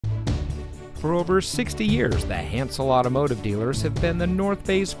For over 60 years, the Hansel Automotive Dealers have been the North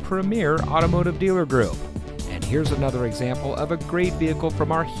Bay's premier automotive dealer group. And here's another example of a great vehicle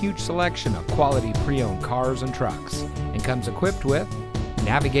from our huge selection of quality pre-owned cars and trucks, and comes equipped with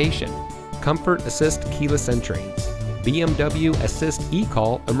navigation, Comfort Assist keyless entry, BMW Assist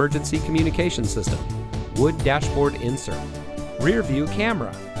eCall emergency communication system, wood dashboard insert, rear view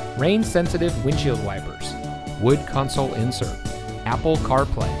camera, rain sensitive windshield wipers, wood console insert, Apple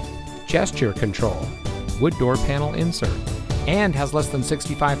CarPlay, gesture control, wood door panel insert, and has less than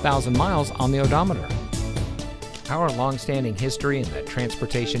 65,000 miles on the odometer. Our long-standing history in the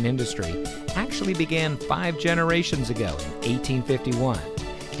transportation industry actually began 5 generations ago in 1851,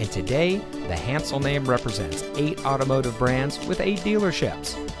 and today the Hansel name represents 8 automotive brands with 8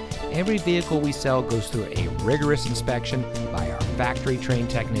 dealerships. Every vehicle we sell goes through a rigorous inspection by our factory-trained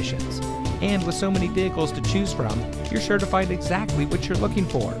technicians, and with so many vehicles to choose from, you're sure to find exactly what you're looking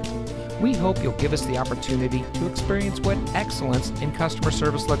for. We hope you'll give us the opportunity to experience what excellence in customer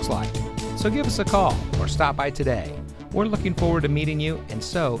service looks like. So give us a call or stop by today. We're looking forward to meeting you, and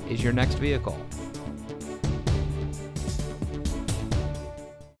so is your next vehicle.